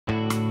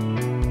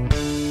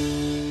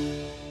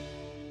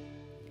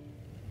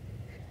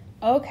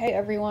Okay,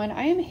 everyone,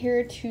 I am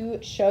here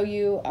to show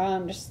you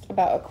just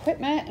about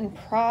equipment and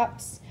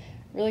props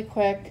really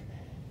quick.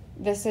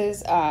 This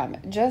is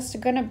just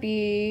gonna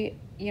be,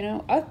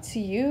 up to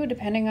you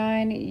depending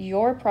on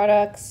your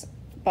products.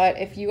 But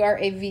if you are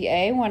a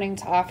VA wanting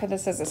to offer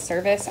this as a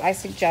service, I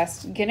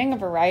suggest getting a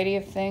variety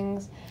of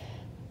things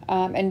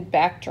and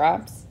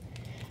backdrops.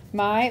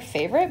 My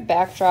favorite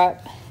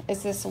backdrop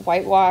is this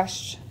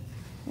whitewashed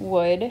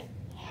wood.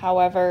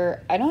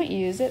 However, I don't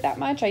use it that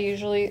much. I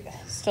usually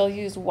still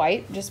use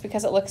white just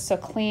because it looks so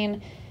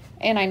clean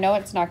and I know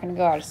it's not going to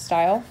go out of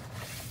style.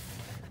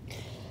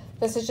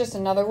 This is just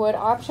another wood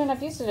option.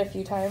 I've used it a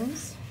few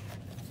times.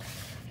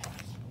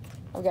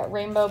 I've got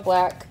rainbow,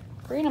 black,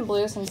 green, and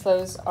blue since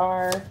those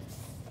are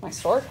my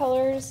store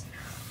colors,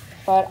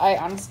 but I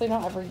honestly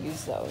don't ever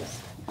use those.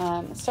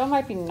 So it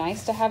might be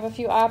nice to have a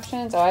few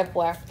options. Oh, I have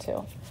black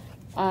too.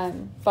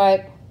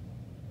 But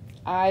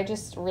I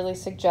just really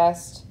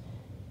suggest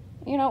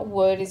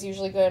wood is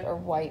usually good, or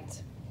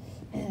white.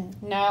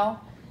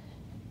 Now,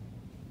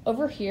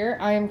 over here,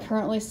 I am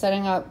currently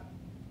setting up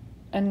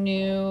a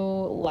new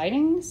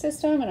lighting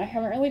system, and I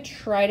haven't really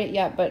tried it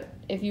yet, but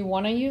if you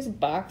want to use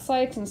box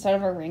lights instead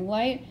of a ring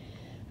light,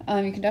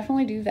 you can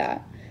definitely do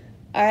that.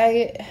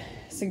 I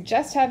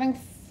suggest having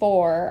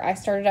 4. I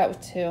started out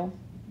with 2,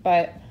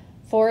 but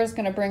 4 is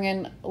going to bring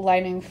in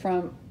lighting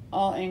from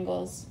all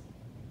angles.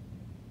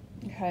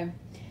 Okay.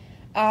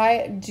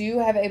 I do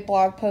have a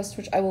blog post,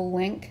 which I will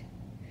link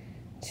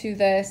to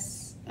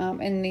this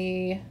in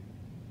the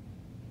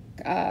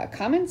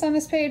comments on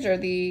this page, or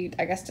the,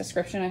 I guess,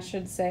 description, I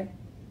should say.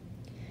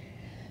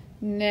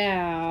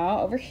 Now,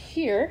 over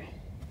here,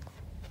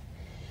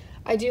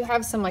 I do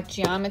have some like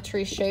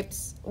geometry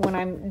shapes when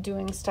I'm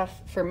doing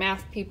stuff for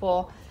math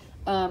people.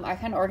 I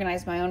kind of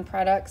organize my own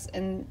products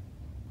in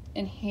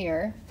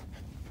here.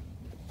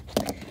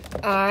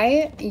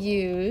 I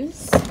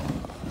use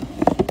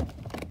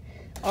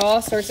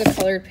all sorts of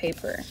colored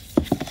paper.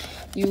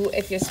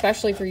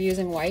 Especially if you're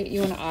using white,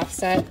 you want to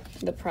offset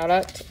the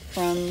product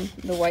from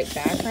the white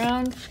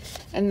background.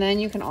 And then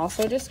you can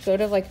also just go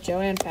to like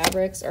Joann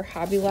Fabrics or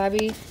Hobby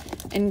Lobby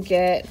and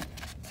get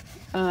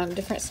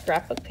different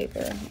scrapbook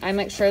paper. I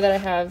make sure that I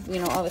have,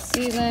 all the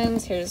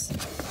seasons. Here's,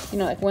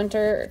 like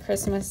winter or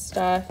Christmas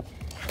stuff.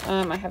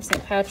 I have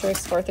St.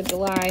 Patrick's, 4th of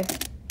July.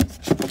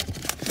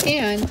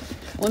 And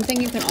one thing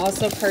you can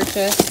also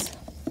purchase,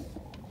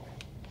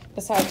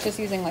 besides just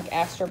using like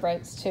Astro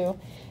Brights too,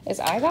 is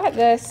I got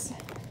this.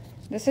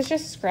 This is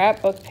just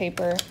scrapbook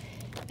paper,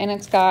 and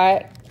it's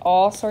got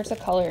all sorts of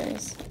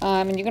colors.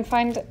 And you can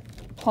find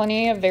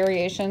plenty of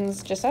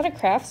variations just at a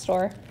craft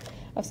store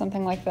of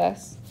something like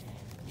this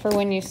for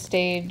when you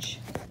stage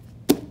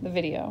the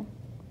video.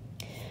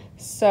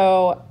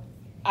 So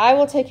I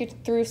will take you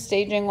through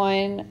staging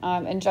one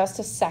in just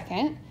a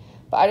second,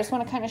 but I just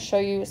want to kind of show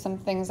you some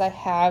things I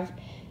have.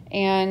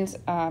 And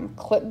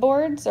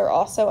clipboards are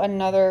also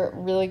another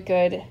really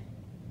good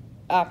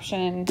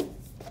option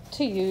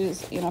to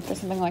use, for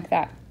something like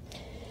that.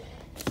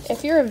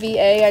 If you're a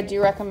VA, I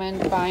do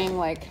recommend buying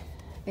like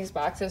these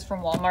boxes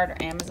from Walmart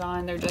or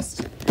Amazon. They're just,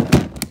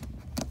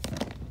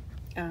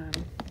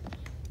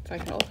 if I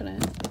can open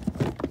it.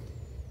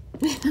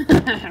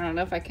 I don't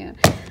know if I can.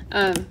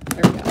 There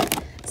we go.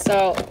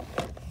 So,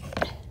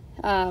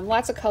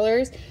 lots of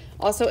colors.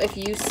 Also, if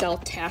you sell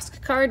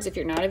task cards, if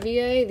you're not a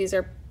VA, these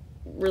are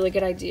really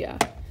good idea.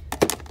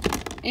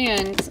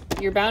 And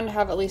you're bound to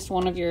have at least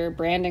one of your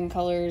branding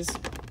colors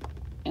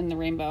in the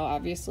rainbow,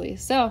 obviously.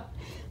 So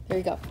there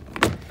you go.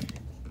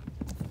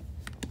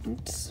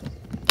 Oops.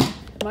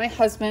 My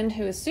husband,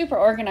 who is super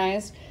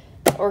organized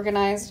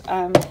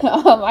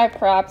all my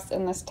props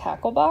in this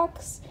tackle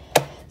box.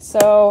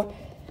 So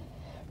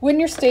when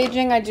you're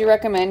staging, I do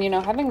recommend,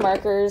 having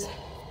markers,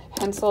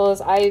 pencils.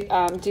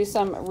 I do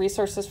some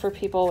resources for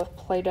people with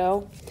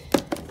Play-Doh.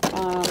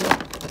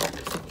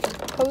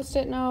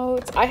 Post-it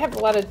notes. I have a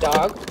lot of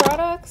dog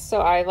products,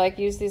 so I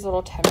use these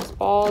little tennis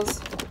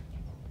balls.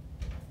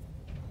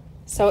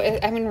 So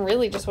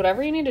really just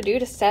whatever you need to do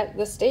to set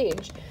the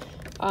stage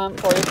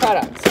for your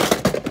products.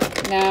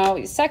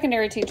 Now,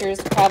 secondary teachers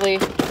probably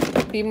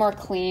be more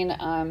clean,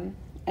 and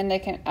they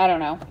can, I don't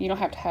know, you don't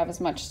have to have as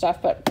much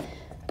stuff, but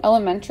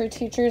elementary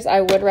teachers,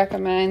 I would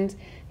recommend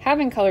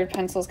having colored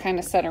pencils kind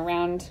of set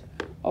around,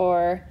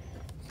 or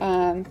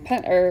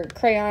pen or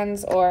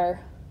crayons or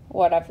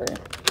whatever.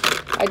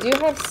 I do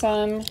have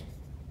some,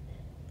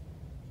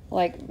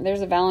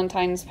 there's a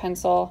Valentine's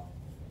pencil,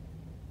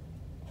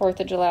 4th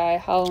of July,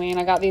 Halloween.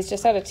 I got these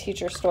just at a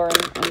teacher store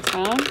in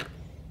town.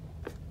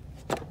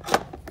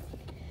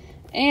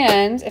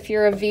 And if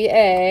you're a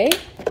VA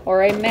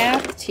or a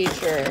math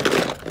teacher,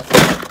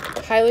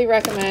 highly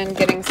recommend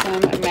getting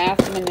some math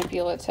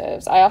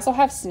manipulatives. I also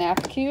have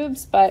snap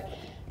cubes, but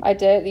you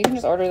can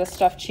just order this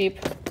stuff cheap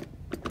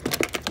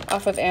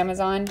off of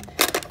Amazon.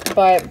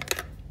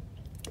 But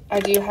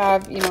I do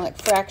have,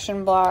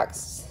 fraction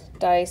blocks,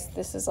 dice.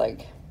 This is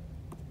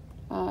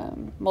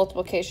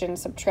multiplication,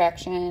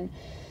 subtraction,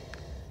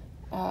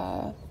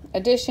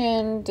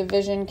 addition,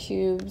 division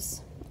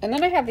cubes. And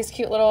then I have these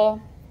cute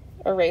little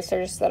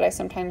erasers that I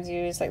sometimes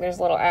use. Like there's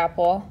a little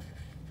apple,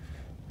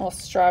 a little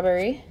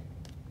strawberry.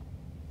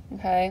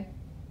 Okay.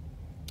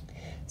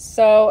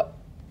 So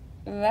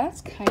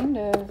that's kind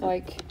of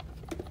like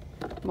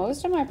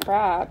most of my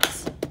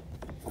props.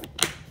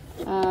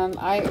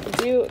 I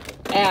do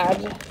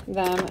add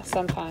them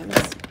sometimes.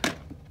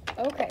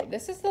 Okay,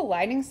 this is the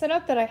lighting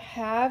setup that I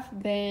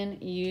have been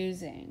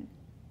using.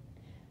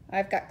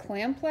 I've got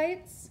clam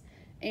plates,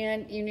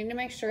 and you need to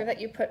make sure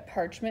that you put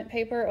parchment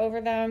paper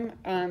over them,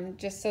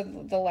 just so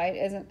the light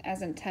isn't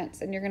as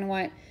intense. And you're gonna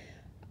want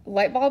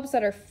light bulbs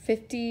that are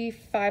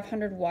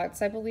 5,500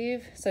 watts, I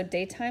believe, so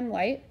daytime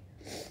light.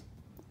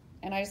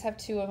 And I just have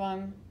 2 of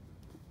them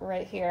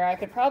right here. I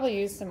could probably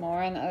use some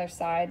more on the other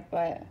side,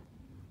 but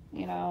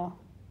you know,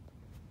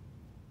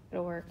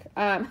 it'll work.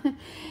 And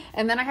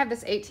then I have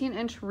this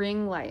 18-inch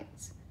ring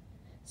light.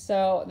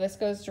 So this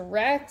goes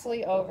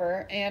directly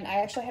over, and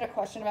I actually had a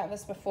question about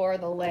this before.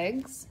 The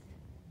legs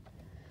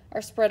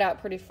are spread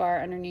out pretty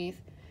far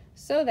underneath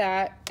so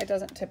that it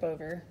doesn't tip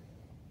over.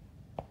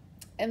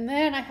 And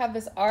then I have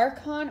this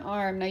Archon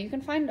arm. Now you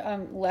can find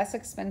less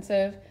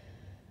expensive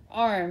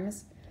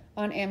arms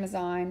on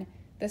Amazon.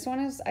 This one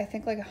is, I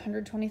think, like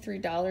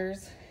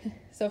 $123.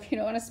 So if you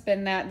don't want to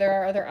spend that, there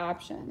are other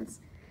options.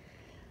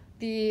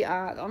 The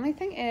only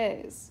thing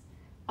is,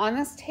 on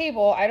this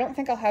table, I don't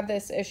think I'll have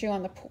this issue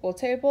on the pool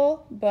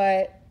table,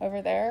 but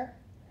over there.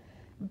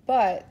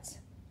 But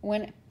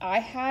when I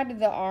had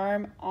the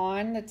arm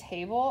on the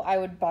table, I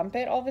would bump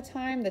it all the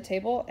time, the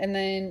table, and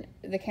then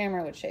the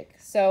camera would shake.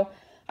 So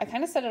I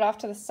kind of set it off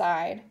to the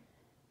side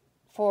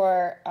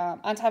for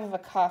on top of a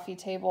coffee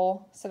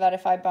table, so that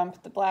if I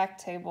bump the black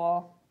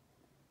table,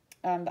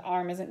 the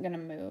arm isn't going to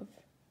move.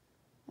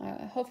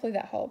 Hopefully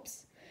that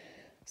helps.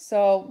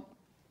 So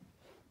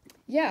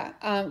yeah,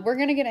 we're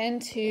going to get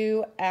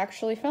into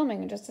actually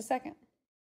filming in just a second.